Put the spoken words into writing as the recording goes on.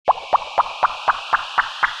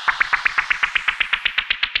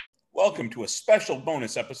Welcome to a special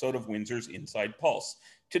bonus episode of Windsor's Inside Pulse.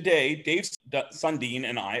 Today, Dave Sundin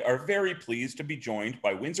and I are very pleased to be joined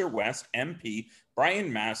by Windsor West MP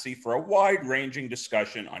Brian Massey for a wide-ranging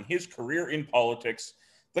discussion on his career in politics,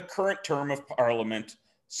 the current term of Parliament,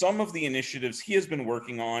 some of the initiatives he has been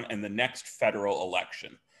working on, and the next federal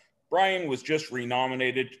election. Brian was just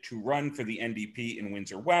renominated to run for the NDP in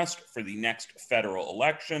Windsor West for the next federal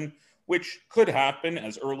election, which could happen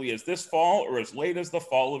as early as this fall or as late as the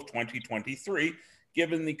fall of 2023,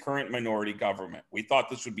 given the current minority government. We thought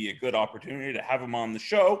this would be a good opportunity to have him on the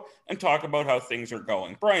show and talk about how things are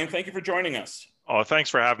going. Brian, thank you for joining us. Oh, thanks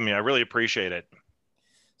for having me. I really appreciate it.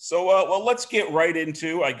 So, well, let's get right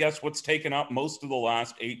into, I guess, what's taken up most of the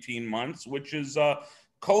last 18 months, which is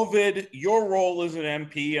COVID, your role as an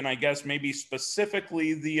MP, and I guess maybe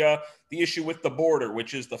specifically the issue with the border,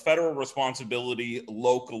 which is the federal responsibility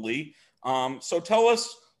locally. So tell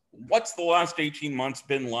us, what's the last 18 months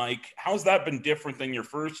been like? How's that been different than your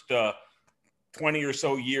first 20 or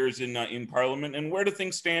so years in Parliament? And where do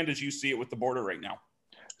things stand as you see it with the border right now?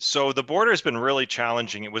 So the border has been really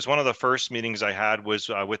challenging. It was one of the first meetings I had was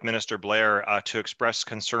with Minister Blair to express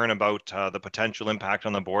concern about the potential impact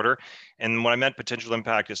on the border. And when I meant potential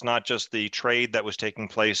impact, it's not just the trade that was taking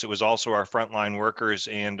place. It was also our frontline workers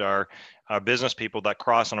and our business people that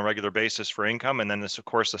cross on a regular basis for income. And then this, of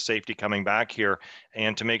course, the safety coming back here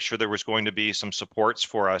and to make sure there was going to be some supports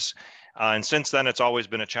for us. And since then, it's always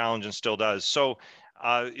been a challenge and still does. So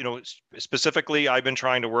specifically, I've been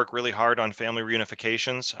trying to work really hard on family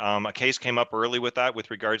reunifications. A case came up early with that with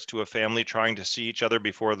regards to a family trying to see each other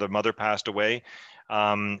before the mother passed away.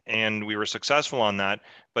 And we were successful on that.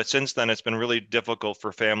 But since then, it's been really difficult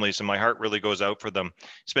for families, and my heart really goes out for them.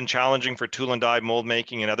 It's been challenging for tool and die mold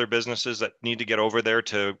making and other businesses that need to get over there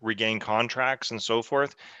to regain contracts and so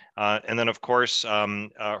forth. And then, of course,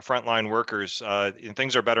 frontline workers.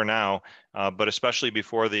 Things are better now, but especially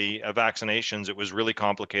before the vaccinations, it was really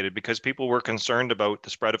complicated because people were concerned about the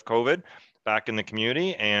spread of COVID back in the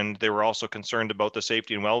community, and they were also concerned about the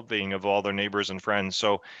safety and well-being of all their neighbors and friends.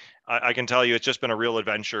 So I can tell you it's just been a real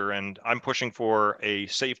adventure, and I'm pushing for a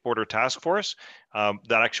safe border task force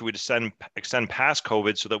that actually would extend past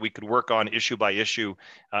COVID so that we could work on issue by issue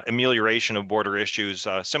amelioration of border issues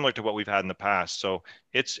similar to what we've had in the past. So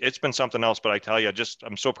it's been something else, but I tell you,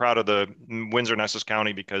 I'm so proud of the Windsor-Nessus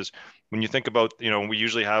County because when you think about, we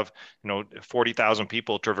usually have, 40,000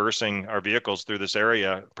 people traversing our vehicles through this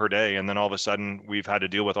area per day. And then all of a sudden we've had to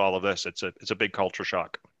deal with all of this. It's a big culture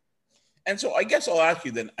shock. And so I guess I'll ask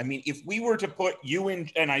you then, I mean, if we were to put you in,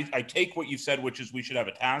 and I take what you said, which is we should have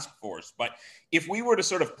a task force, but if we were to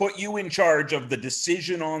sort of put you in charge of the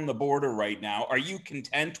decision on the border right now, are you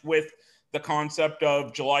content with the concept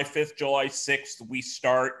of July 5th, July 6th, we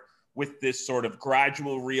start with this sort of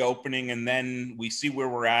gradual reopening and then we see where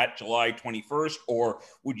we're at July 21st? Or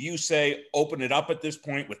would you say open it up at this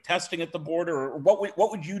point with testing at the border? Or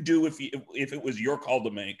what would you do if it was your call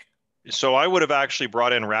to make? So I would have actually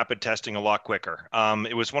brought in rapid testing a lot quicker.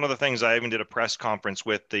 It was one of the things I even did a press conference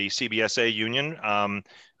with the CBSA union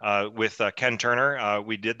with Ken Turner.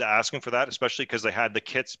 We did asking for that, especially because they had the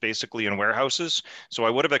kits basically in warehouses. So I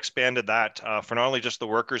would have expanded that for not only just the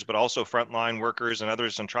workers, but also frontline workers and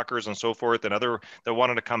others and truckers and so forth and other that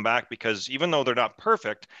wanted to come back because even though they're not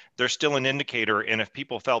perfect, they're still an indicator. And if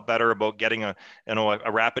people felt better about getting a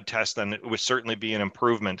rapid test, then it would certainly be an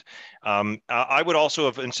improvement. I would also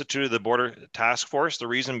have instituted the border task force. The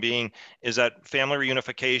reason being is that family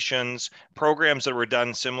reunifications, programs that were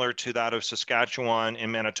done similar to that of Saskatchewan and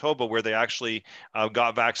Manitoba, where they actually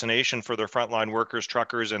got vaccination for their frontline workers,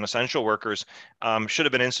 truckers, and essential workers, should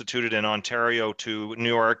have been instituted in Ontario to New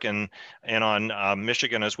York and on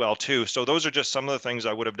Michigan as well too. So those are just some of the things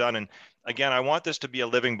I would have done. And again, I want this to be a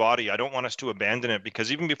living body. I don't want us to abandon it because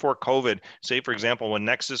even before COVID, say for example, when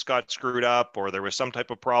Nexus got screwed up or there was some type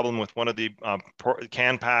of problem with one of the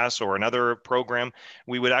CanPass or another program,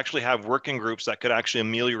 we would actually have working groups that could actually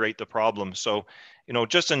ameliorate the problem. So,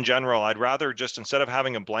 just in general, I'd rather just instead of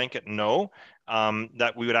having a blanket no,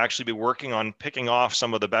 that we would actually be working on picking off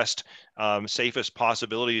some of the best, safest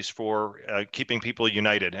possibilities for keeping people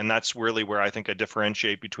united. And that's really where I think I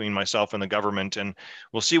differentiate between myself and the government. And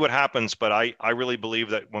we'll see what happens. But I really believe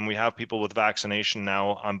that when we have people with vaccination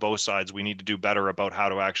now on both sides, we need to do better about how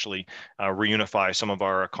to actually reunify some of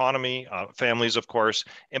our economy, families, of course,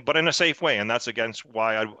 but in a safe way. And that's against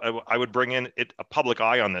why I would bring in a public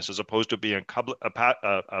eye on this as opposed to being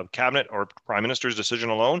a cabinet or prime minister's decision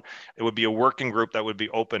alone. It would be a working group that would be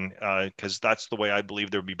open because that's the way I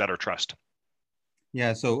believe there would be better trust.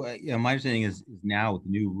 Yeah, so my understanding is now with the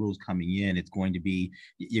new rules coming in, it's going to be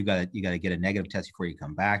you got to get a negative test before you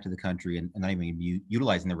come back to the country, and not even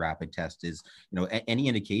utilizing the rapid test. Is any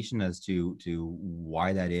indication as to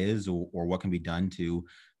why that is, or what can be done to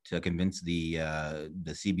convince the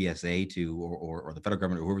CBSA or the federal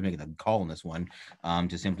government or whoever's making the call on this one,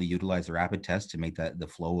 to simply utilize the rapid test to make that the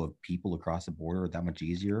flow of people across the border that much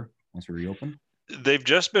easier once we reopen? They've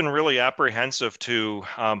just been really apprehensive to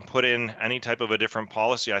put in any type of a different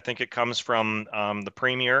policy. I think it comes from the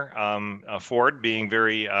Premier, Ford, being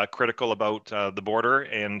very critical about the border.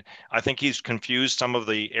 And I think he's confused some of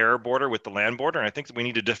the air border with the land border. And I think that we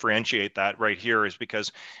need to differentiate that right here is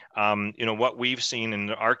because, what we've seen in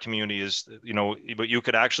our community is, but you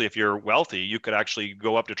could actually, if you're wealthy, you could actually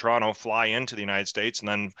go up to Toronto, fly into the United States, and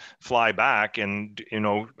then fly back and,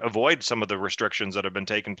 avoid some of the restrictions that have been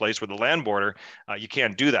taking place with the land border. You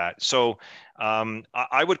can't do that. So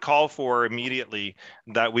I would call for immediately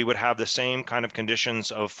that we would have the same kind of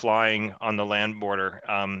conditions of flying on the land border,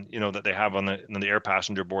 that they have on the air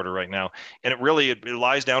passenger border right now. And it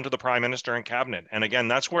lies down to the Prime Minister and Cabinet. And again,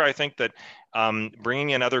 that's where I think that bringing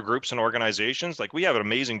in other groups and organizations, like we have an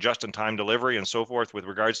amazing just-in-time delivery and so forth with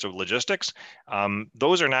regards to logistics.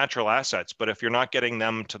 Those are natural assets. But if you're not getting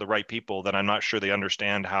them to the right people, then I'm not sure they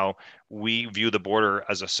understand how we view the border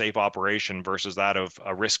as a safe operation versus that of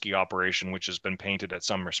a risky operation, which has been painted at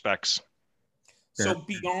some respects. So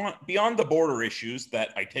beyond the border issues that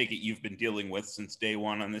I take it you've been dealing with since day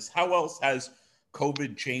one on this, how else has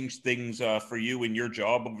COVID changed things for you in your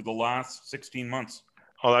job over the last 16 months?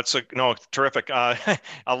 Oh, terrific. A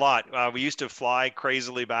lot. We used to fly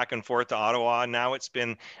crazily back and forth to Ottawa. Now it's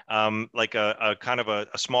been like a kind of a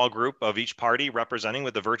small group of each party representing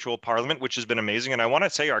with the virtual parliament, which has been amazing. And I want to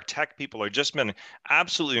say our tech people have just been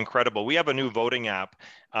absolutely incredible. We have a new voting app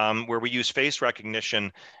where we use face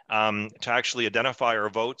recognition to actually identify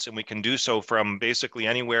our votes, and we can do so from basically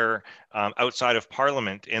anywhere outside of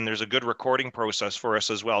Parliament. And there's a good recording process for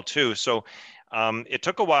us as well, too. So it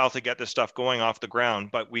took a while to get this stuff going off the ground,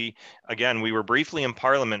 but we were briefly in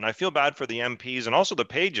Parliament. And I feel bad for the MPs and also the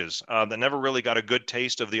pages that never really got a good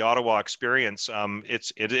taste of the Ottawa experience.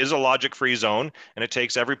 It is a logic-free zone, and it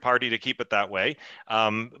takes every party to keep it that way.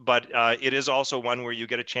 But it is also one where you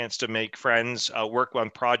get a chance to make friends, work on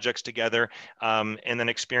projects together, and then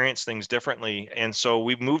experience things differently. And so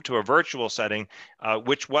we've moved to a virtual setting,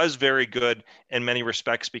 which was very good in many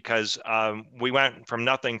respects because we went from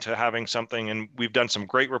nothing to having something. And we've done some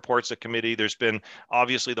great reports at committee. There's been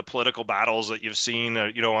obviously the political battles that you've seen,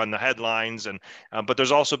 on the headlines, and but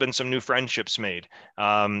there's also been some new friendships made.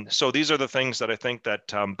 So these are the things that I think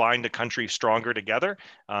that bind the country stronger together.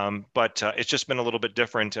 But it's just been a little bit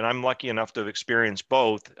different, and I'm lucky enough to have experienced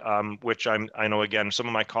both, which I know again some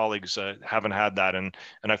of my colleagues haven't had that, and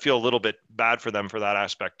I feel a little bit bad for them for that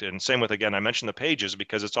aspect. And same with, again, I mentioned the pages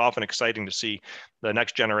because it's often exciting to see the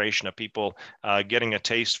next generation of people getting a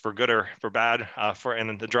taste for good or for bad,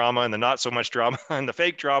 and the drama and the not so much drama and the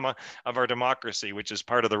fake drama of our democracy, which is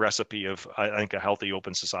part of the recipe of, I think, a healthy,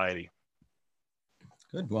 open society.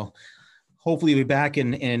 Good. Well, hopefully we'll be back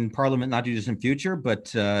in Parliament not too distant future,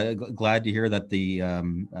 but glad to hear that the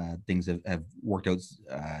things have worked out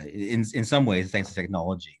in some ways thanks to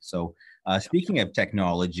technology. So speaking of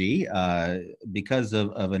technology, because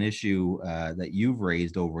of an issue that you've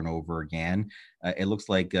raised over and over again, it looks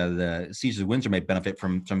like the Caesars Windsor might benefit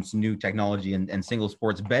from some new technology and single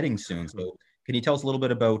sports betting soon. So can you tell us a little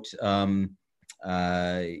bit about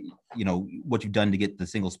what you've done to get the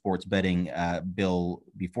single sports betting bill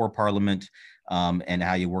before Parliament, and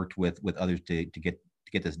how you worked with others to get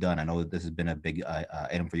this done? I know that this has been a big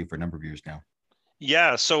item for you for a number of years now.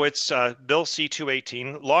 Yeah, so it's Bill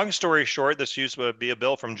C-218. Long story short, this used to be a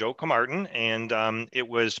bill from Joe Comartin, and it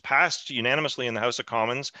was passed unanimously in the House of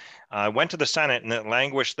Commons, went to the Senate, and it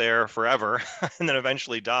languished there forever, and then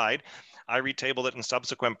eventually died. I retabled it in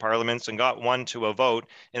subsequent parliaments and got one to a vote,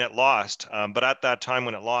 and it lost. But at that time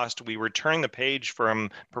when it lost, we were turning the page from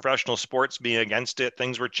professional sports being against it.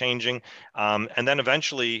 Things were changing. And then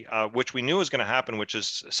eventually, which we knew was going to happen, which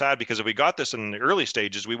is sad because if we got this in the early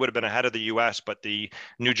stages, we would have been ahead of the US. But the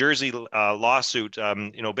New Jersey lawsuit,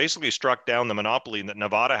 basically struck down the monopoly that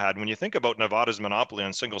Nevada had. When you think about Nevada's monopoly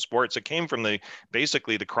on single sports, it came from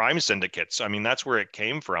basically the crime syndicates. I mean, that's where it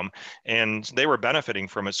came from. And they were benefiting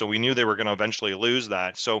from it. So we knew they were going to eventually lose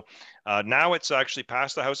that. So Now it's actually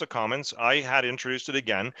passed the House of Commons. I had introduced it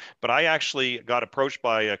again, but I actually got approached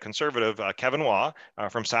by a Conservative, Kevin Waugh,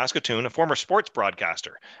 from Saskatoon, a former sports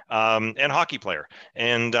broadcaster and hockey player,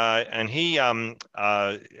 and he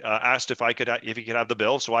asked if he could have the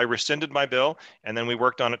bill. So I rescinded my bill, and then we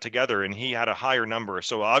worked on it together. And he had a higher number.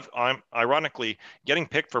 So I'm ironically getting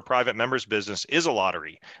picked for private members business is a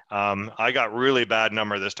lottery. I got really bad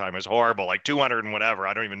number this time. It was horrible, like 200 and whatever.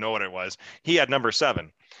 I don't even know what it was. He had number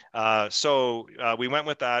 7. So we went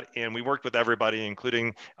with that, and we worked with everybody,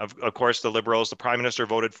 including, of course, the Liberals. The Prime Minister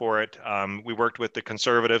voted for it. We worked with the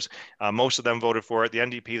Conservatives. Most of them voted for it. The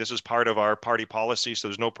NDP, this is part of our party policy, so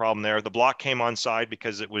there's no problem there. The Bloc came on side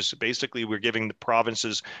because it was basically we're giving the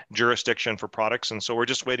provinces jurisdiction for products, and so we're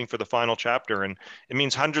just waiting for the final chapter. And it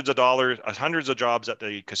means hundreds of jobs at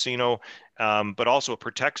the casino, but also it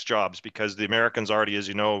protects jobs because the Americans already, as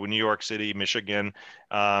you know, New York City, Michigan,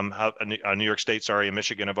 New York State, sorry, and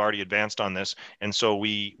Michigan have already advanced on this, and so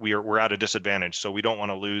we're at a disadvantage. So we don't want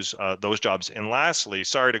to lose those jobs. And lastly,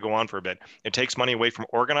 sorry to go on for a bit, it takes money away from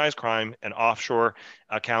organized crime and offshore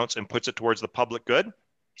accounts and puts it towards the public good.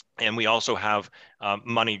 And we also have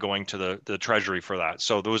money going to the Treasury for that.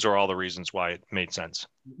 So those are all the reasons why it made sense.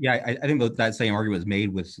 Yeah, I think that same argument was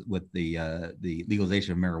made with the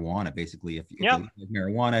legalization of marijuana. Basically, if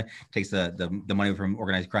marijuana takes the money from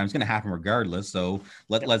organized crime, it's going to happen regardless. So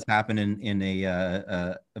let's happen in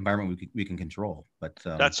a environment we can control. But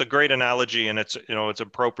that's a great analogy, and it's an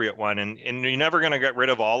appropriate one. And you're never going to get rid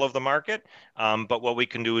of all of the market, but what we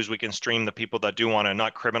can do is we can stream the people that do want to,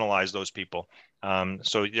 not criminalize those people.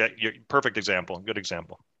 So yeah, perfect example, good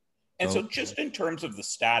example. And so just in terms of the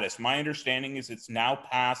status, my understanding is it's now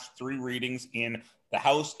passed 3 readings in the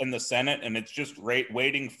House and the Senate, and it's just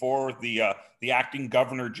waiting for the acting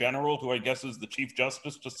Governor General, who I guess is the Chief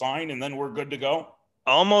Justice, to sign, and then we're good to go.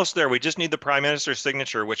 Almost there. We just need the Prime Minister's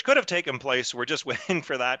signature, which could have taken place. We're just waiting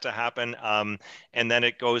for that to happen. And then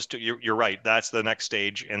it goes to, you're right, that's the next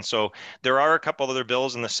stage. And so there are a couple other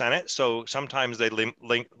bills in the Senate. So sometimes they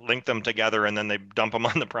link them together and then they dump them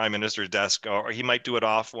on the Prime Minister's desk, or he might do it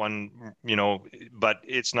off one, but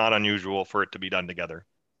it's not unusual for it to be done together.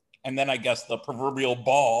 And then I guess the proverbial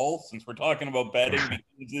ball, since we're talking about betting,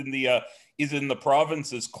 is in the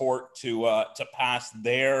province's court to pass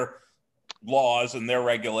their laws and their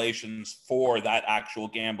regulations for that actual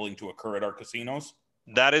gambling to occur at our casinos.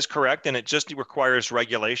 That is correct, and it just requires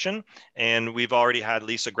regulation. And we've already had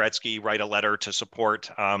Lisa Gretzky write a letter to support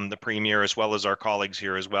the Premier, as well as our colleagues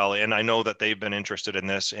here as well. And I know that they've been interested in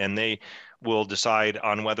this, and they will decide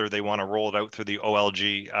on whether they want to roll it out through the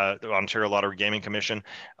OLG, the Ontario Lottery Gaming Commission,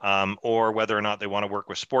 or whether or not they want to work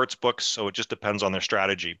with sports books. So it just depends on their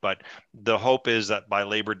strategy. But the hope is that by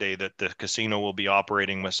Labor Day that the casino will be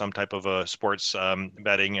operating with some type of a sports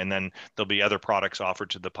betting, and then there'll be other products offered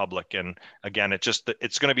to the public. And again,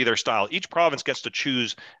 it's going to be their style. Each province gets to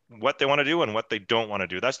choose what they want to do and what they don't want to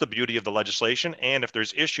do. That's the beauty of the legislation. And if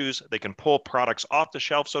there's issues, they can pull products off the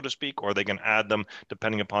shelf, so to speak, or they can add them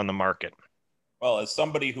depending upon the market. Well, as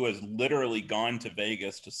somebody who has literally gone to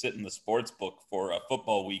Vegas to sit in the sports book for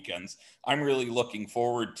football weekends, I'm really looking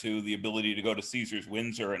forward to the ability to go to Caesars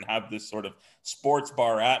Windsor and have this sort of sports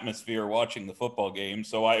bar atmosphere watching the football game.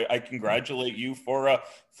 So I congratulate you for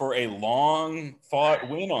a long fought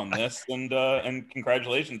win on this, and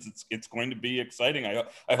congratulations. It's going to be exciting.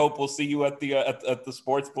 I hope we'll see you at the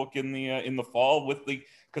sports book in the fall with the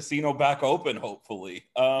casino back open, hopefully.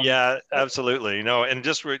 Yeah, absolutely. And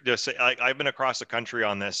just say, I've been across the country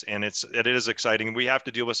on this, and it is exciting. We have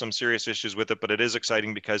to deal with some serious issues with it, but it is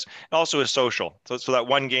exciting because it also is social. So that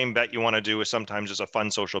one game bet you want to do is sometimes just a fun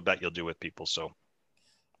social bet you'll do with people. So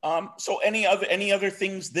any other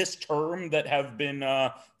things this term that have been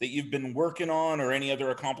that you've been working on, or any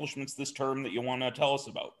other accomplishments this term that you want to tell us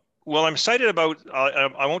about? Well, I'm excited about,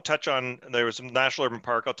 I won't touch on, there was some National Urban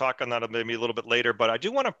Park. I'll talk on that maybe a little bit later, but I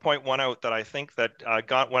do want to point one out that I think that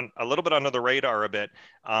went a little bit under the radar a bit,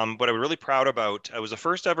 but I'm really proud about. It was the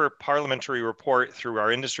first ever parliamentary report through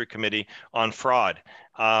our industry committee on fraud.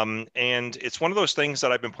 And it's one of those things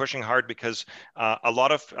that I've been pushing hard because a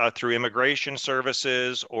lot of through immigration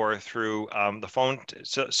services or through the phone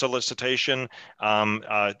solicitation,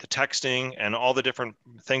 the texting, and all the different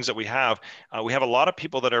things that we have a lot of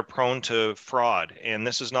people that are prone to fraud, and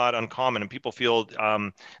this is not uncommon. And people feel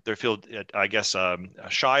I guess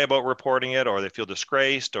shy about reporting it, or they feel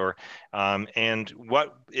disgraced, or and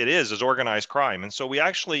what it is organized crime. And so we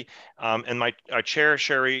actually, and my chair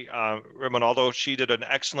Sherry Rimonaldo, she did a an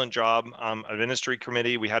excellent job. A ministry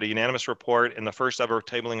committee, we had a unanimous report in the first ever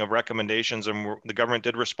tabling of recommendations, and the government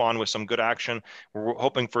did respond with some good action. We're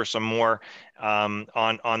hoping for some more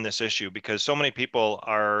on this issue, because so many people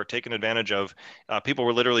are taken advantage of. People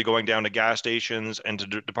were literally going down to gas stations and to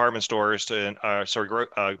department stores, to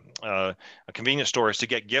convenience stores, to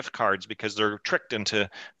get gift cards because they're tricked into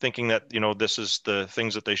thinking that, you know, this is the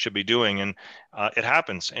things that they should be doing. And it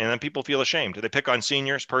happens. And then people feel ashamed. They pick on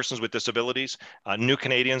seniors, persons with disabilities, new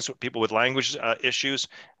Canadians, people with language issues,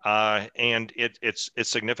 and it's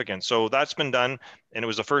significant. So that's been done, and it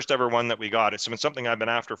was the first ever one that we got. It's been something I've been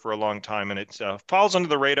after for a long time, and it falls under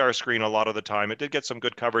the radar screen a lot of the time. It did get some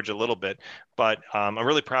good coverage a little bit, but I'm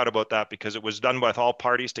really proud about that because it was done with all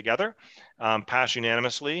parties together, passed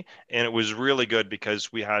unanimously, and it was really good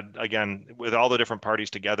because we had, again, with all the different parties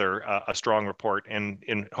together, a strong report,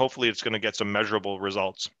 and hopefully it's going to get some measurable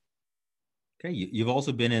results. Okay, you've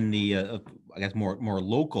also been in the, I guess, more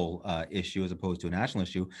local issue as opposed to a national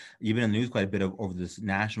issue. You've been in the news quite a bit over this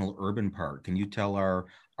national urban park. Can you tell our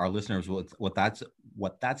listeners what that's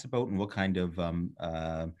about and what kind of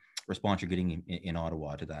response you're getting in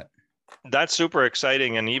Ottawa to that? That's super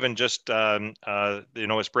exciting, and even just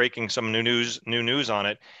it's breaking some new news on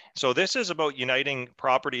it. So this is about uniting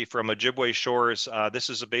property from Ojibwe Shores. This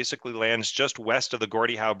is basically lands just west of the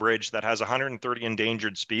Gordie Howe Bridge that has 130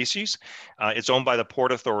 endangered species. It's owned by the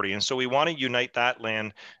Port Authority, and so we want to unite that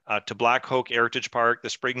land to Black Oak Heritage Park, the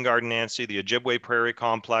Spring Garden Nancy, the Ojibwe Prairie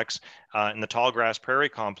Complex, and the Tallgrass Prairie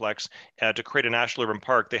Complex to create a national urban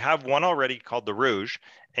park. They have one already called the Rouge,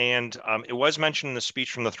 and it was mentioned in the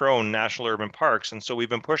speech from the throne, National Urban Parks. And so we've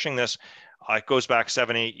been pushing this. It goes back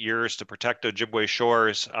 7-8 years to protect Ojibwe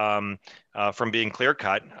Shores from being clear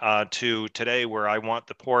cut to today, where I want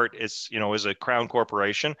the port is, as a Crown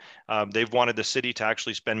corporation. They've wanted the city to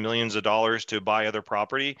actually spend millions of dollars to buy other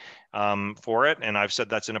property for it. And I've said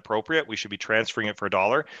that's inappropriate. We should be transferring it for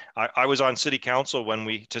 $1. I was on city council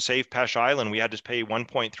when to save Peche Island, we had to pay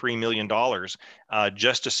 $1.3 million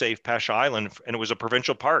just to save Peche Island. And it was a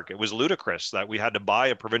provincial park. It was ludicrous that we had to buy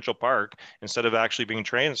a provincial park instead of actually being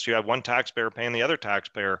transferred. So you have one taxpayer paying the other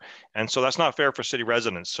taxpayer. And so that's not fair for city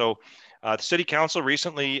residents. So the city council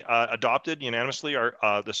recently adopted unanimously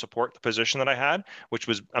the position that I had, which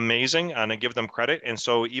was amazing, and I give them credit. And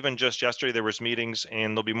so even just yesterday, there was meetings,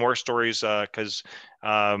 and there'll be more stories because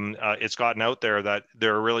it's gotten out there that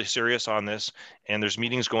they're really serious on this, and there's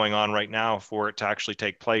meetings going on right now for it to actually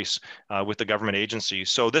take place with the government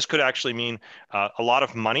agencies. So this could actually mean a lot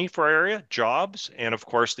of money for our area, jobs, and of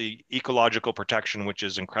course the ecological protection, which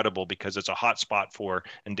is incredible because it's a hot spot for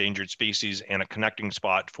endangered species and a connecting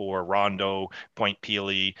spot for Rondo, Point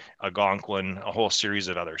Pelee, Algonquin, a whole series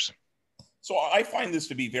of others. So I find this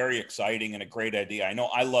to be very exciting and a great idea. I know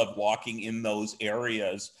I love walking in those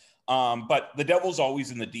areas, but the devil's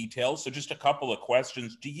always in the details. So just a couple of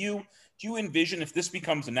questions. Do you envision, if this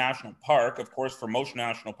becomes a national park, of course, for most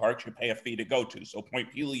national parks, you pay a fee to go to. So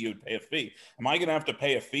Point Pelee, you'd pay a fee. Am I going to have to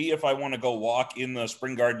pay a fee if I want to go walk in the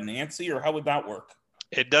Spring Garden Nancy, or how would that work?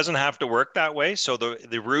 It doesn't have to work that way. So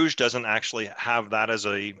the Rouge doesn't actually have that as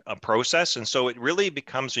a process. And so it really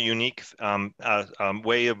becomes a unique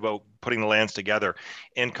way of putting the lands together.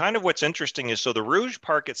 And kind of what's interesting is, so the Rouge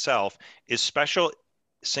Park itself is special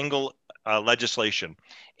single legislation.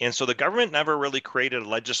 And so the government never really created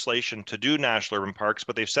legislation to do national urban parks,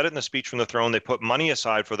 but they've said it in the speech from the throne. They put money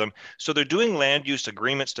aside for them. So they're doing land use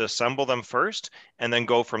agreements to assemble them first and then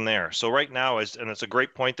go from there. So right now, and it's a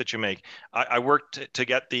great point that you make, I worked to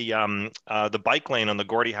get the bike lane on the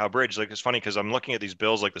Gordie Howe Bridge. Like, it's funny because I'm looking at these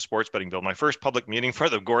bills like the sports betting bill. My first public meeting for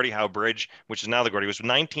the Gordie Howe Bridge, which is now the Gordie, was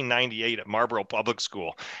 1998 at Marlborough Public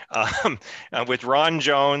School with Ron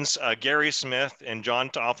Jones, Gary Smith, and John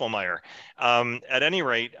Toffelmeyer. At any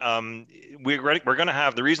rate, we're going to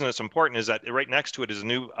have, the reason it's important is that right next to it is a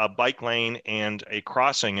new bike lane and a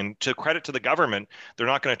crossing. And to credit to the government, they're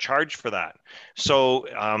not going to charge for that. So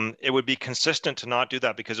it would be consistent to not do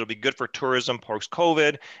that because it'll be good for tourism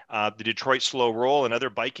post-COVID. The Detroit Slow Roll and other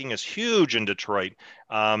biking is huge in Detroit.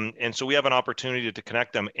 And so we have an opportunity to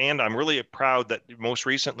connect them. And I'm really proud that most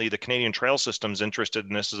recently the Canadian Trail System's interested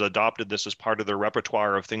in this, has adopted this as part of their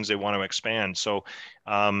repertoire of things they want to expand. So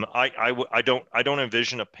I don't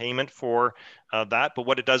envision a payment for that, but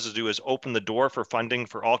what it does is open the door for funding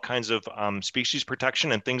for all kinds of species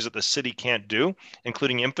protection and things that the city can't do,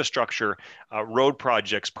 including infrastructure, road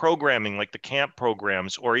projects, programming like the camp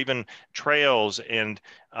programs, or even trails and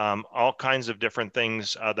all kinds of different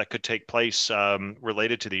things that could take place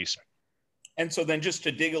related to these. And so then just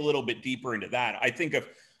to dig a little bit deeper into that, I think of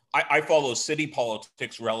I follow city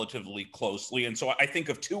politics relatively closely. And so I think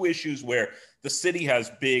of two issues where the city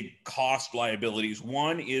has big cost liabilities.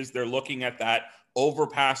 One is they're looking at that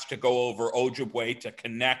overpass to go over Ojibwe to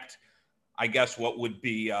connect, I guess, what would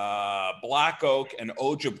be Black Oak and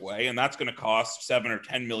Ojibwe, and that's going to cost $7 or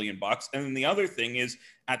 $10 million. And then the other thing is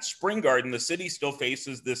at Spring Garden, the city still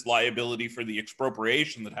faces this liability for the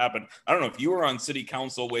expropriation that happened. I don't know if you were on city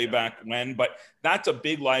council way back when, but that's a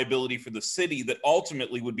big liability for the city that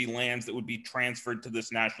ultimately would be lands that would be transferred to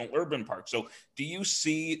this national urban park. So do you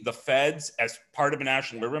see the feds as part of a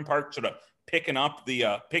national urban park sort of picking up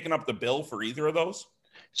the bill for either of those?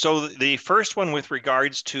 So the first one with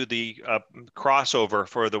regards to the crossover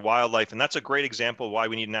for the wildlife, and that's a great example of why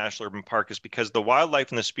we need a national urban park, is because the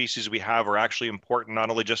wildlife and the species we have are actually important not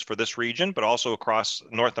only just for this region, but also across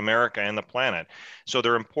North America and the planet. So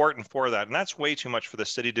they're important for that. And that's way too much for the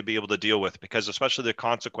city to be able to deal with, because especially the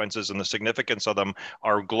consequences and the significance of them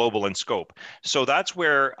are global in scope. So that's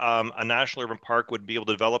where a national urban park would be able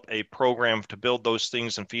to develop a program to build those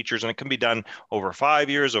things and features. And it can be done over 5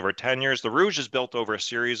 years, over 10 years. The Rouge is built over a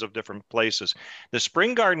series of different places. The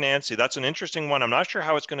Spring Garden, Nancy, that's an interesting one. I'm not sure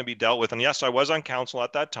how it's going to be dealt with. And yes, I was on council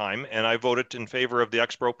at that time, and I voted in favor of the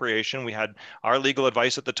expropriation. We had our legal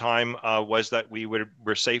advice at the time was that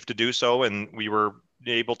were safe to do so, and we were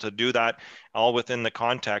able to do that all within the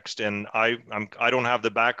context. And I don't have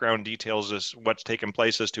the background details as what's taken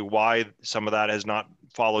place as to why some of that has not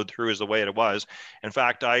followed through as the way it was. In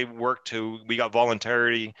fact, we got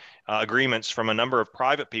voluntary agreements from a number of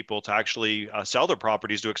private people to actually sell their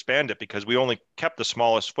properties to expand it, because we only kept the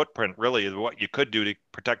smallest footprint really of what you could do to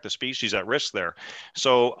protect the species at risk there.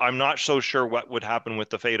 So I'm not so sure what would happen with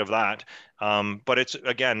the fate of that. But it's,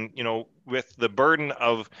 again, with the burden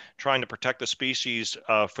of trying to protect the species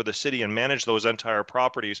for the city and manage those entire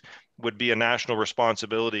properties would be a national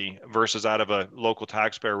responsibility versus that of a local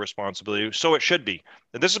taxpayer responsibility. So it should be.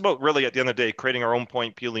 And this is about really, at the end of the day, creating our own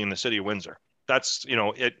Point Pelee in the city of Windsor. That's,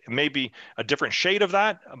 it may be a different shade of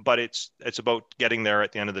that, but it's about getting there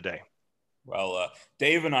at the end of the day. Well,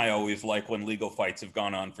 Dave and I always like when legal fights have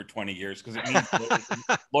gone on for 20 years, because it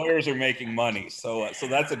means lawyers are making money. So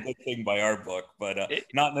that's a good thing by our book, but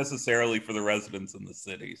not necessarily for the residents in the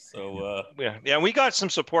city. So yeah, we got some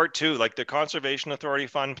support too. Like the Conservation Authority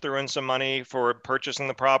Fund threw in some money for purchasing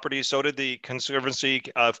the property. So did the Conservancy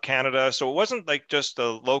of Canada. So it wasn't like just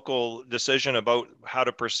a local decision about how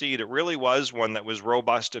to proceed. It really was one that was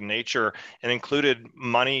robust in nature and included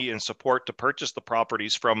money and support to purchase the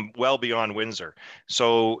properties from well beyond Windsor.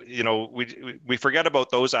 So, we forget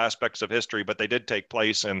about those aspects of history, but they did take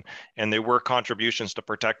place, and they were contributions to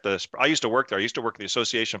protect this. I used to work there. I used to work at the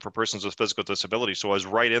Association for Persons with Physical Disabilities, so I was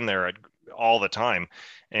right in there all the time.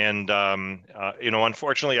 And,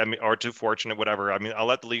 unfortunately, or too fortunate, whatever, I'll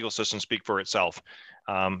let the legal system speak for itself.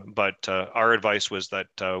 But our advice was that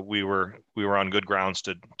we were on good grounds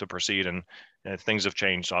to proceed, and things have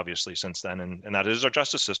changed obviously since then, and that is our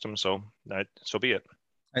justice system. So be it.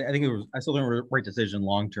 I think I still think it was a right decision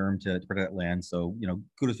long term to protect that land. So,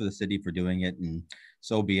 kudos for the city for doing it, and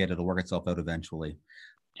so be it. It'll work itself out eventually.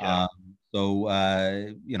 Yeah.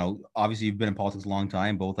 Obviously you've been in politics a long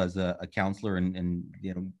time, both as a councillor and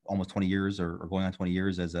almost 20 years or going on 20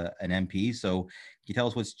 years as an MP. So can you tell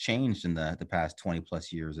us what's changed in the past 20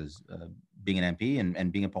 plus years as being an MP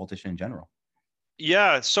and being a politician in general?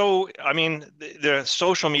 Yeah, so the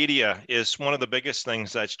social media is one of the biggest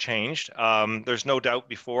things that's changed. There's no doubt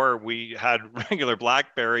before we had regular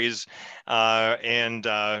Blackberries, and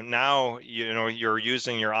now you're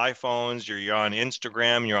using your iPhones, you're on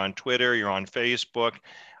Instagram, you're on Twitter, you're on Facebook.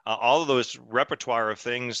 All of those repertoire of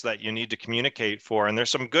things that you need to communicate for. And there's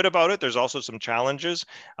some good about it. There's also some challenges.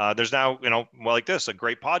 There's now, like this, a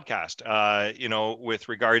great podcast, with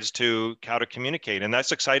regards to how to communicate. And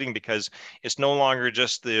that's exciting because it's no longer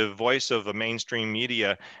just the voice of the mainstream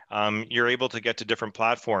media. You're able to get to different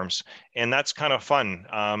platforms, and that's kind of fun.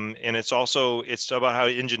 And it's about how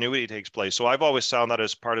ingenuity takes place. So I've always found that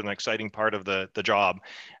as part of an exciting part of the job.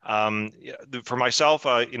 For myself,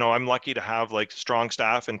 I'm lucky to have strong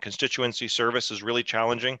staff, and constituency service is really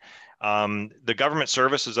challenging. The government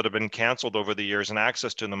services that have been canceled over the years and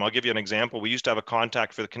access to them. I'll give you an example. We used to have a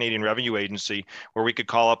contact for the Canadian Revenue Agency where we could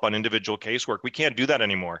call up on individual casework. We can't do that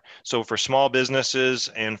anymore. So for small businesses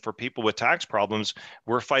and for people with tax problems,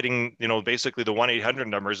 we're fighting, basically the 1-800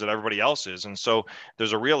 numbers that everybody else is. And so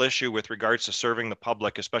there's a real issue with regards to serving the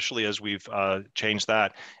public, especially as we've changed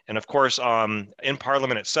that. And of course, in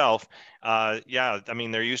Parliament itself,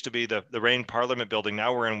 there used to be the Rain Parliament building.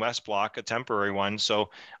 Now we're in West Block, a temporary one. So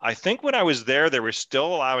I think when I was there, they were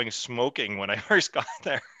still allowing smoking when I first got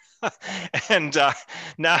there. And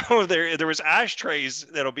now there was ashtrays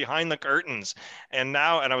that are behind the curtains, and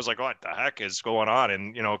I was like, what the heck is going on?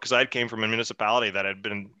 And because I came from a municipality that had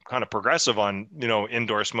been kind of progressive on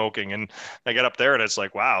indoor smoking, and I get up there and it's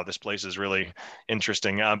like, wow, this place is really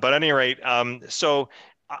interesting. But at any rate, so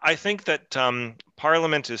I think that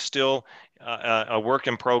Parliament is still a work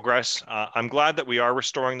in progress. I'm glad that we are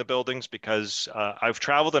restoring the buildings, because I've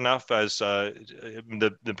traveled enough as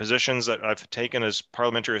the positions that I've taken as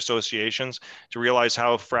parliamentary associations to realize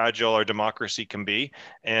how fragile our democracy can be.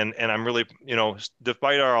 And I'm really,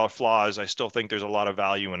 despite our flaws, I still think there's a lot of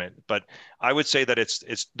value in it. But I would say that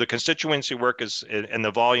it's the constituency work and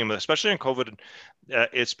the volume, especially in COVID,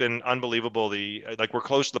 it's been unbelievable. We're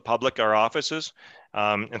close to the public, our offices,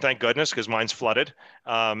 and thank goodness, because mine's flooded,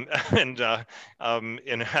 and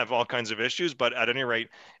have all kinds of issues. But at any rate,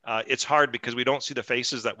 it's hard because we don't see the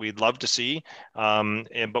faces that we'd love to see,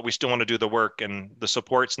 but we still want to do the work, and the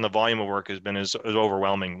supports and the volume of work has been is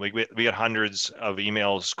overwhelming. We get hundreds of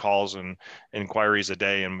emails, calls, and inquiries a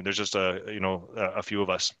day, and there's just a few of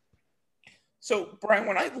us. So, Brian,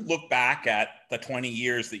 when I look back at the 20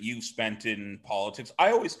 years that you've spent in politics,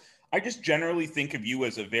 I just generally think of you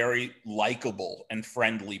as a very likable and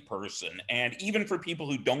friendly person. And even for people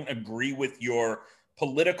who don't agree with your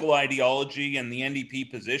political ideology and the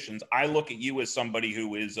NDP positions, I look at you as somebody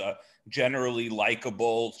who is generally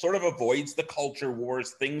likable, sort of avoids the culture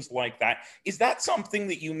wars, things like that. Is that something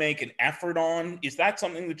that you make an effort on? Is that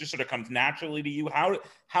something that just sort of comes naturally to you? How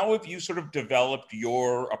have you sort of developed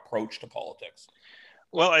your approach to politics?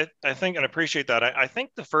 Well, I think and appreciate that. I think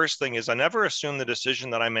the first thing is I never assume the decision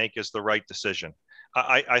that I make is the right decision.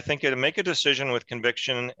 I think to make a decision with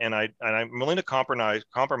conviction, and I'm willing to compromise,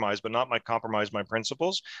 but not compromise my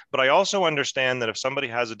principles. But I also understand that if somebody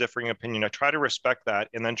has a differing opinion, I try to respect that,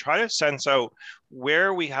 and then try to sense out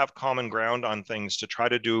where we have common ground on things to try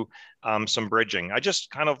to do some bridging. I just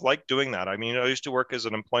kind of like doing that. I mean, I used to work as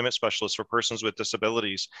an employment specialist for persons with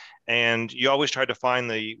disabilities, and you always try to find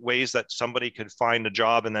the ways that somebody could find a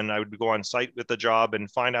job, and then I would go on site with the job and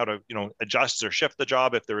find out, adjust or shift the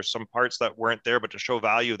job if there were some parts that weren't there, but to show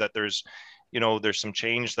value that there's some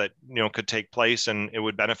change that could take place and it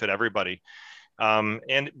would benefit everybody. But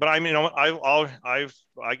I mean,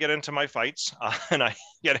 I get into my fights, and I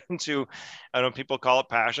get into, I know people call it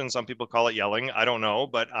passion, some people call it yelling. I don't know,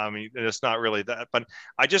 but I mean, it's not really that. But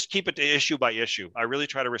I just keep it to issue by issue. I really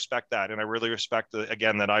try to respect that, and I really respect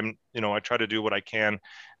again that I try to do what I can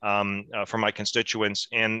for my constituents,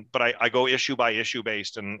 but I go issue by issue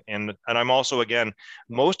based, and I'm also, again,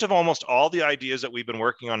 almost all the ideas that we've been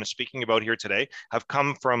working on and speaking about here today have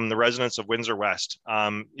come from the residents of Windsor West.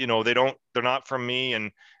 They're not from me,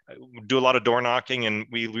 and do a lot of door knocking, and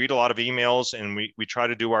we read a lot of emails, and we try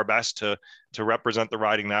to do our best to represent the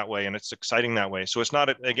riding that way, and it's exciting that way. So it's not,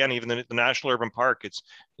 again, even the National Urban Park, it's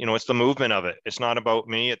it's the movement of it. It's not about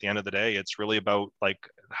me at the end of the day. It's really about, like,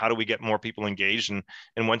 how do we get more people engaged,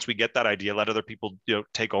 and once we get that idea, let other people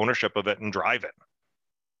take ownership of it and drive it.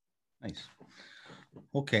 Nice.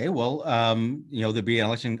 Okay, well, there'll be an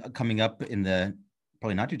election coming up in the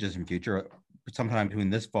probably not too distant future, sometime between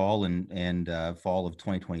this fall and fall of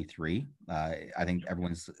 2023. I think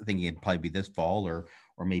everyone's thinking it'd probably be this fall or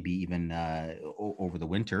maybe even over the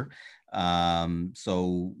winter.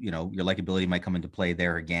 So your likability might come into play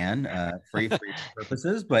there again for your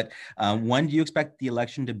purposes. But when do you expect the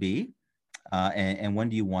election to be, and when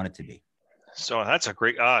do you want it to be? So that's a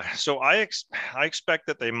great. So I expect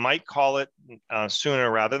that they might call it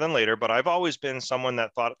sooner rather than later. But I've always been someone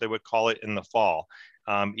that thought they would call it in the fall.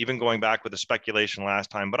 Even going back with the speculation last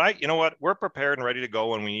time. But you know what? We're prepared and ready to go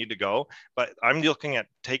when we need to go. But I'm looking at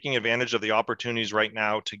taking advantage of the opportunities right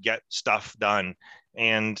now to get stuff done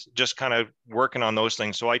and just kind of working on those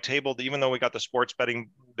things. So I tabled, even though we got the sports betting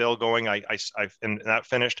bill going, and that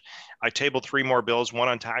finished, I tabled 3 more bills, one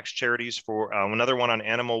on tax charities, for another one on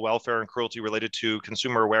animal welfare and cruelty related to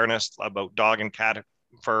consumer awareness about dog and cat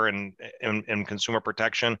fur and consumer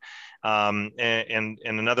protection, and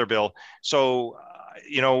another bill. So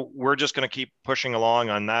we're just going to keep pushing along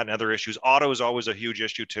on that and other issues. Auto is always a huge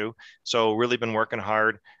issue too. So really been working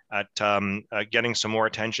hard at getting some more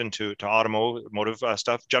attention to automotive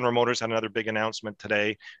stuff. General Motors had another big announcement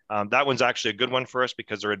today. That one's actually a good one for us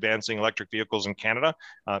because they're advancing electric vehicles in Canada.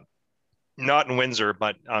 Not in Windsor,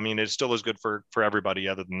 but I mean, it still is good for everybody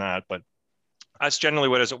other than that. But that's generally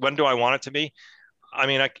what it is. When do I want it to be? I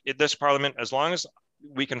mean, this Parliament, as long as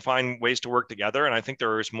we can find ways to work together. And I think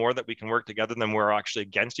there is more that we can work together than we're actually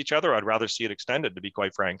against each other. I'd rather see it extended, to be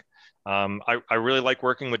quite frank. I really like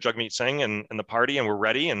working with Jagmeet Singh and the party, and we're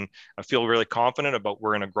ready. And I feel really confident about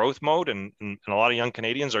we're in a growth mode, and a lot of young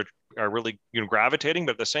Canadians are really, gravitating.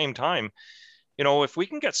 But at the same time, if we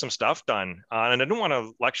can get some stuff done, and I didn't want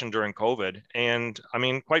an election during COVID. And I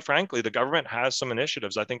mean, quite frankly, the government has some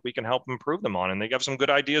initiatives I think we can help improve them on. And they have some good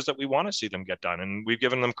ideas that we want to see them get done. And we've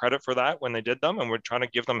given them credit for that when they did them. And we're trying to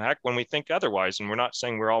give them heck when we think otherwise. And we're not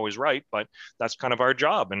saying we're always right, but that's kind of our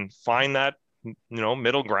job, and find that,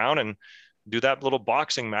 middle ground and do that little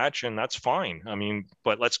boxing match. And that's fine. I mean,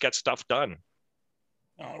 but let's get stuff done.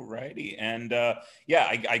 All righty. And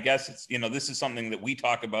I guess it's, this is something that we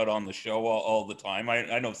talk about on the show all the time.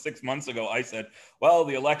 I know 6 months ago I said, well,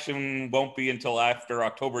 the election won't be until after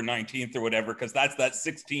October 19th or whatever, because that's that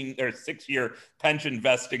 6-year pension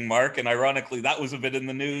vesting mark. And ironically, that was a bit in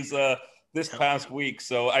the news this past week.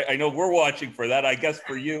 So I know we're watching for that. I guess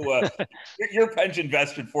for you, your pension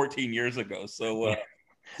vested 14 years ago. So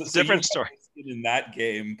different story in that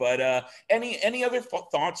game. But any other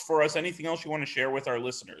thoughts for us? Anything else you want to share with our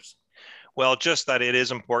listeners? Well, just that it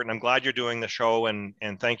is important. I'm glad you're doing the show, and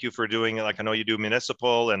thank you for doing it. Like I know you do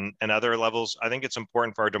municipal and other levels. I think it's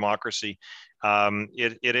important for our democracy.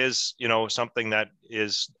 It is, something that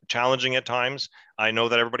is challenging at times. I know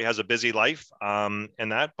that everybody has a busy life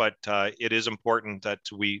but it is important that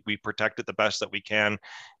we protect it the best that we can.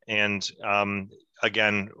 And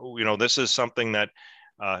again, this is something that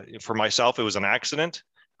for myself, it was an accident.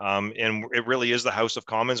 And it really is the House of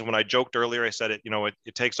Commons. When I joked earlier, I said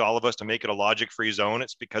it takes all of us to make it a logic-free zone.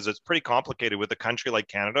 It's because it's pretty complicated with a country like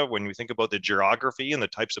Canada when we think about the geography and the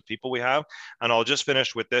types of people we have. And I'll just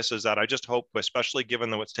finish with this, is that I just hope, especially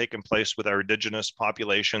given what's taken place with our Indigenous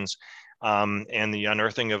populations and the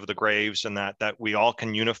unearthing of the graves, and that we all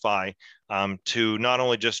can unify to not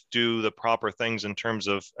only just do the proper things in terms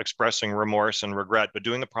of expressing remorse and regret, but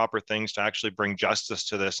doing the proper things to actually bring justice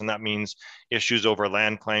to this. And that means issues over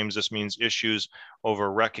land claims. This means issues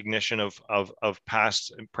over recognition of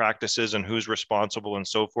past practices and who's responsible and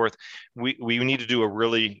so forth. We need to do a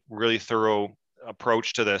really, really thorough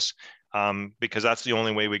approach to this. Because that's the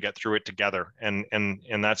only way we get through it together. And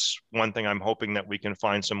that's one thing I'm hoping that we can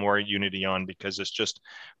find some more unity on, because it's just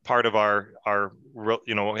part of our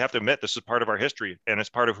we have to admit, this is part of our history, and it's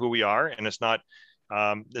part of who we are, and it's not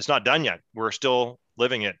done yet. We're still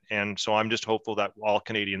living it. And so I'm just hopeful that all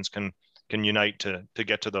Canadians can unite to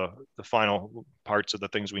get to the final parts of the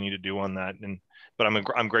things we need to do on that. But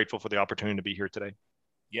I'm grateful for the opportunity to be here today.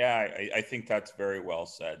 Yeah, I think that's very well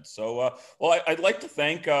said. So, I'd like to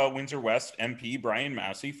thank Windsor West MP Brian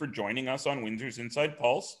Massey for joining us on Windsor's Inside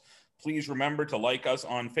Pulse. Please remember to like us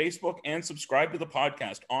on Facebook and subscribe to the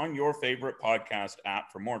podcast on your favorite podcast app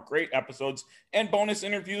for more great episodes and bonus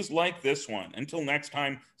interviews like this one. Until next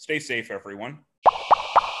time, stay safe, everyone.